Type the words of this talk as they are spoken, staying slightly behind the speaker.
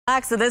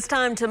So this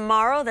time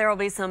tomorrow, there will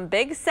be some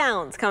big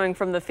sounds coming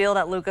from the field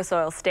at Lucas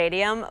Oil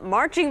Stadium.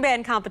 Marching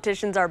band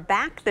competitions are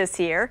back this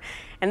year,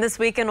 and this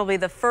weekend will be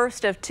the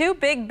first of two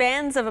big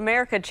Bands of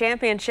America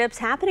championships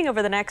happening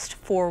over the next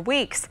 4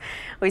 weeks.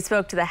 We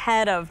spoke to the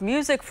head of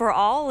Music for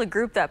All, a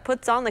group that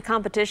puts on the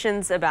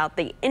competitions, about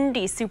the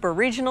Indy Super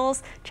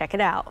Regionals. Check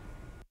it out.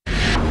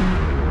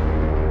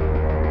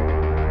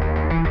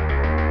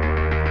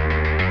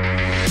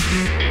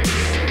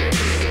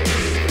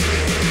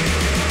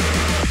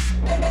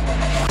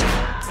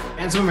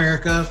 Bands of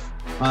America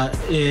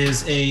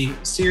is a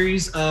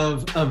series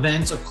of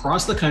events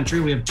across the country.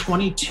 We have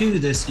 22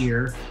 this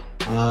year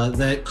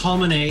that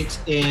culminate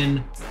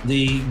in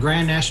the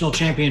Grand National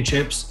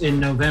Championships in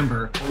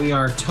November. We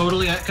are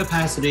totally at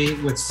capacity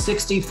with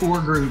 64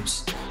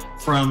 groups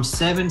from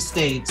 7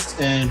 states,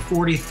 and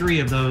 43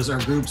 of those are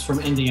groups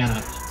from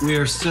Indiana. We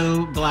are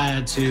so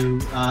glad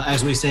to,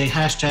 as we say,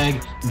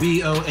 hashtag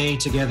BOA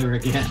together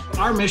again.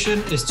 Our mission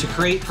is to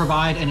create,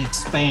 provide, and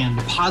expand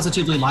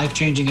positively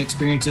life-changing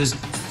experiences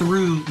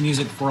through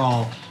Music for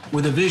All,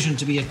 with a vision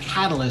to be a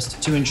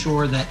catalyst to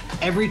ensure that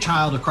every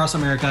child across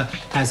America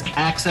has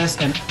access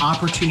and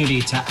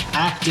opportunity to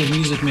active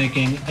music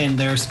making in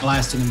their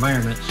scholastic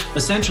environment.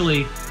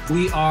 Essentially,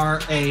 we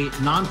are a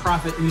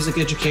nonprofit music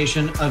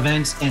education,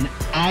 events, and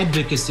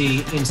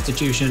advocacy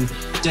institution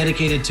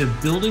dedicated to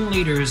building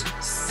leaders,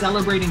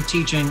 celebrating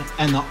teaching,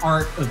 and the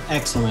art of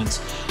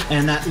excellence.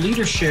 And that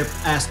leadership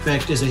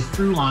aspect is a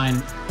through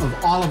line of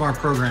all of our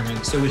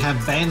programming. So we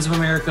have Bands of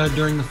America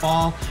during the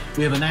fall,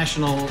 we have a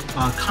national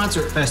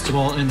concert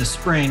festival in the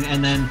spring,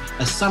 and then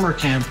a summer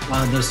camp,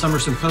 the Summer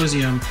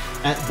Symposium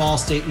at Ball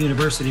State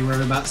University, where we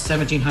have about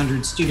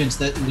 1,700 students.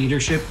 That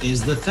leadership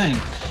is the thing.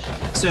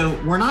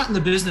 So we're not in the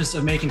business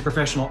of making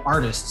professional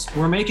artists,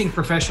 we're making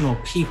professional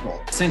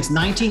people. Since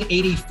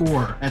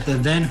 1984 at the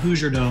then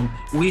Hoosier Dome,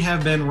 we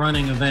have been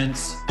running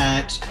events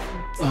at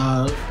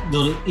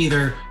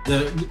either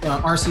the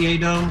RCA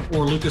Dome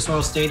or Lucas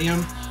Oil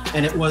Stadium.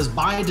 And it was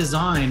by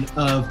design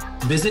of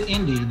Visit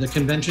Indy, the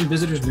Convention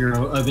Visitors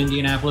Bureau of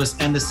Indianapolis,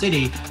 and the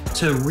city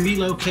to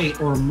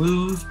relocate or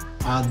move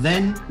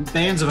then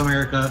Bands of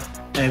America,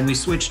 and we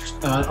switched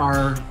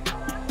our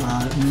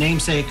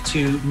namesake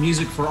to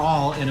Music for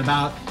All in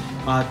about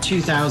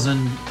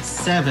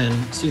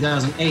 2007,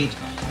 2008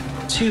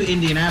 to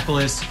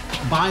Indianapolis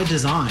by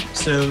design.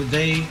 So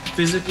they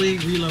physically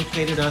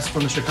relocated us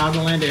from the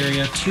Chicagoland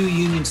area to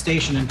Union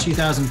Station in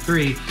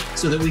 2003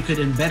 so that we could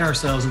embed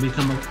ourselves and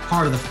become a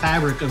part of the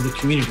fabric of the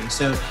community.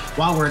 So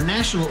while we're a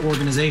national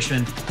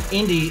organization,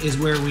 Indy is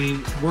where we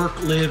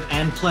work, live,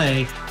 and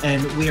play,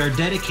 and we are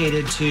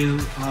dedicated to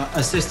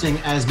assisting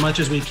as much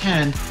as we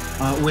can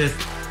with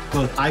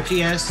both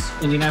IPS,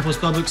 Indianapolis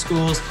Public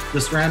Schools,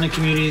 the surrounding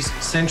communities,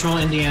 Central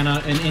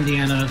Indiana, and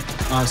Indiana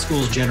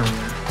schools generally.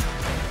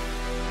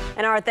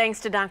 And our thanks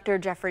to Dr.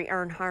 Jeffrey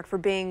Earnhart for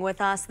being with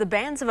us. The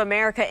Bands of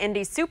America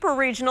Indy Super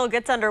Regional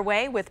gets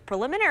underway with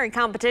preliminary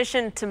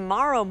competition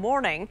tomorrow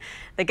morning.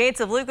 The gates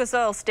of Lucas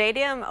Oil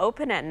Stadium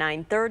open at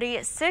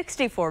 9:30.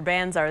 64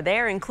 bands are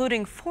there,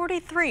 including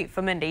 43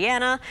 from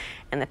Indiana.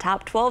 And the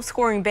top 12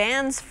 scoring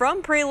bands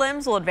from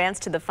prelims will advance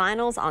to the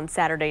finals on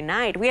Saturday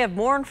night. We have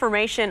more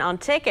information on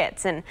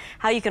tickets and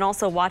how you can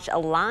also watch a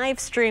live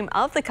stream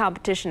of the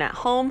competition at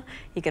home.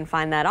 You can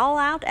find that all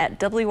out at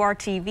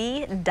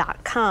WRTV.com.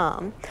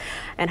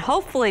 And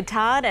hopefully,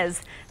 Todd,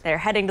 as they're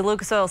heading to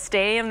Lucas Oil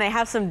Stadium, they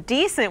have some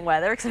decent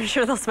weather, because I'm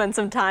sure they'll spend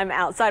some time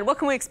outside. What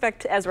can we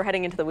expect as we're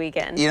heading into the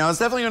weekend? You know, it's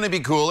definitely going to be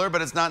cooler,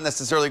 but it's not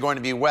necessarily going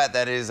to be wet.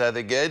 That is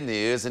the good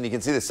news. And you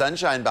can see the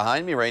sunshine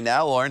behind me right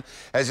now, Lauren.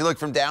 As you look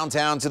from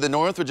downtown to the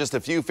north with just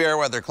a few fair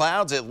weather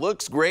clouds, it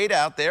looks great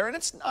out there, and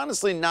it's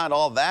honestly not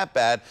all that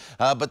bad.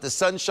 But the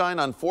sunshine,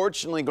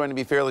 unfortunately, going to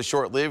be fairly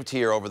short-lived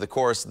here over the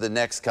course of the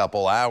next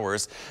couple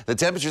hours. The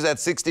temperature's at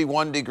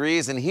 61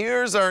 degrees, and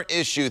here's our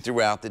issue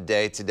throughout the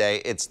day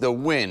today. It's the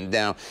wind.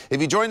 Now,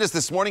 if you joined us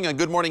this morning on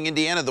Good Morning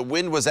Indiana, the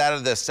wind was out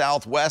of the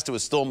southwest. It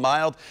was still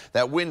mild.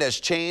 That wind has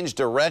changed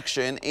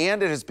direction,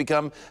 and it has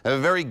become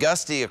very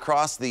gusty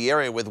across the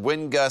area, with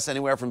wind gusts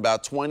anywhere from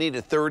about 20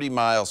 to 30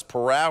 miles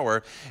per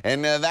hour.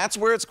 And that's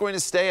where it's going to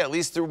stay, at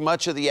least through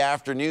much of the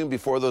afternoon,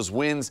 before those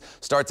winds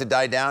start to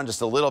die down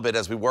just a little bit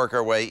as we work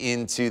our way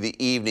into the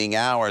evening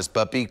hours.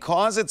 But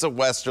because it's a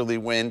westerly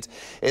wind,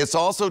 it's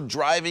also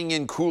driving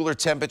in cooler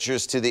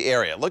temperatures to the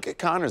area. Look at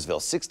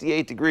Connorsville,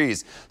 68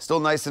 degrees. Still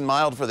nice and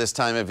mild for this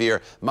time of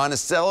year.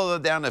 Monticello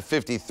down to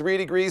 53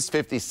 degrees,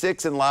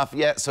 56 in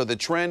Lafayette. So the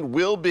trend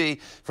will be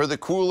for the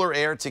cooler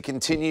air to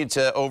continue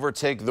to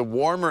overtake the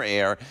warmer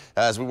air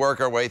as we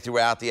work our way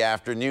throughout the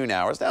afternoon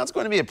hours. Now, it's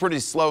going to be a pretty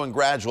slow and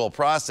gradual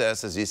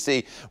process. As you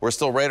see, we're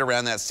still right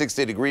around that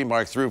 60-degree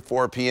mark through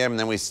 4 p.m. and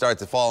then we start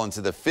to fall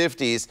into the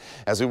 50s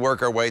as we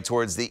work our way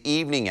towards the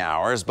evening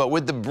hours. But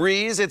with the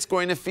breeze, it's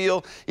going to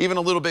feel even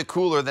a little bit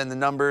cooler than the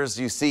numbers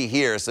you see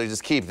here. So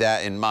just keep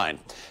that in mind.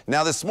 Now,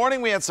 Now, this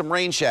morning we had some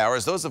rain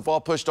showers. Those have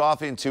all pushed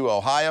off into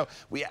Ohio.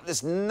 We have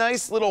this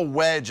nice little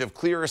wedge of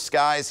clearer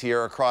skies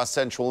here across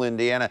central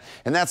Indiana,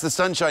 and that's the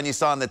sunshine you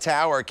saw in the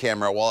tower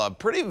camera. While a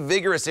pretty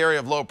vigorous area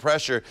of low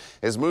pressure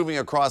is moving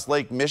across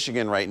Lake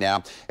Michigan right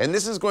now, and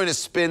this is going to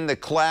spin the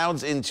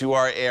clouds into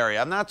our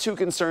area. I'm not too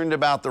concerned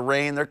about the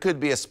rain. There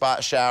could be a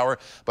spot shower,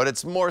 but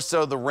it's more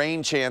so the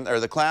rain chance or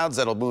the clouds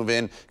that'll move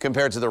in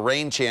compared to the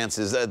rain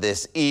chances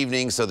this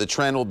evening. So the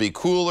trend will be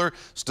cooler,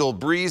 still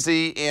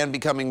breezy, and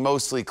becoming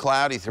mostly cloudy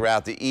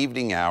throughout the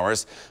evening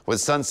hours. With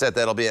sunset,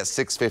 that'll be at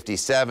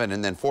 6:57.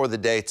 And then for the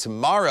day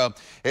tomorrow,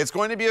 it's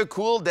going to be a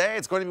cool day.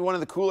 It's going to be one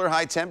of the cooler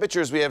high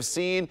temperatures we have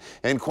seen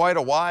in quite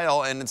a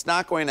while, and it's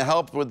not going to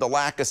help with the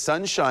lack of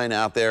sunshine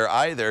out there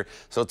either.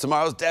 So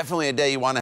tomorrow's definitely a day you want to